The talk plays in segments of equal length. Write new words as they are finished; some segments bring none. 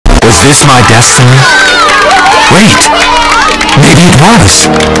Was this my destiny? Wait, maybe it was.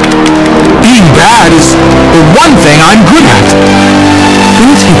 Being bad is the one thing I'm good at.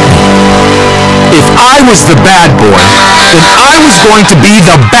 Irritate me. If I was the bad boy, then I was going to be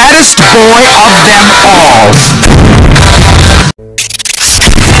the baddest boy of them all.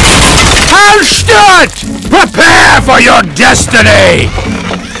 Hallstatt! Prepare for your destiny!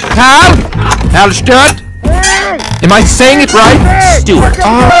 Hallstatt? Am I saying it right? Stuart.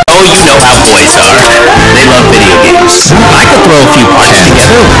 Oh, you know how boys are. They love video games. I could throw a few punches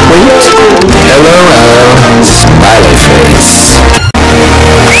together. Wait. LOL. Smiley face.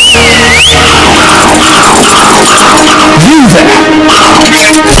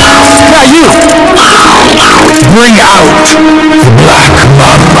 You there! Now you! Bring out the Black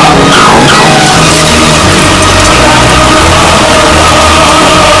Mamba!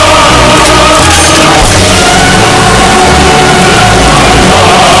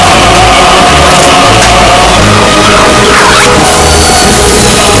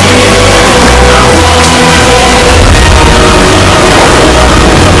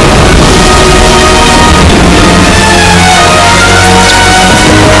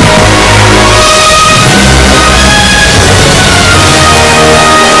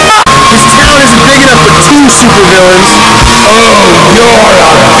 Supervillains. Oh, you're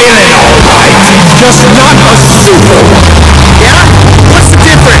a villain, alright. Just not a super one. Yeah? What's the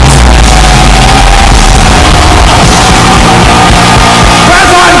difference? Presentation!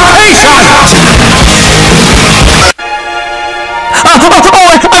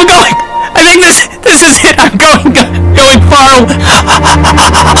 I'm going! I think this is it! I'm going far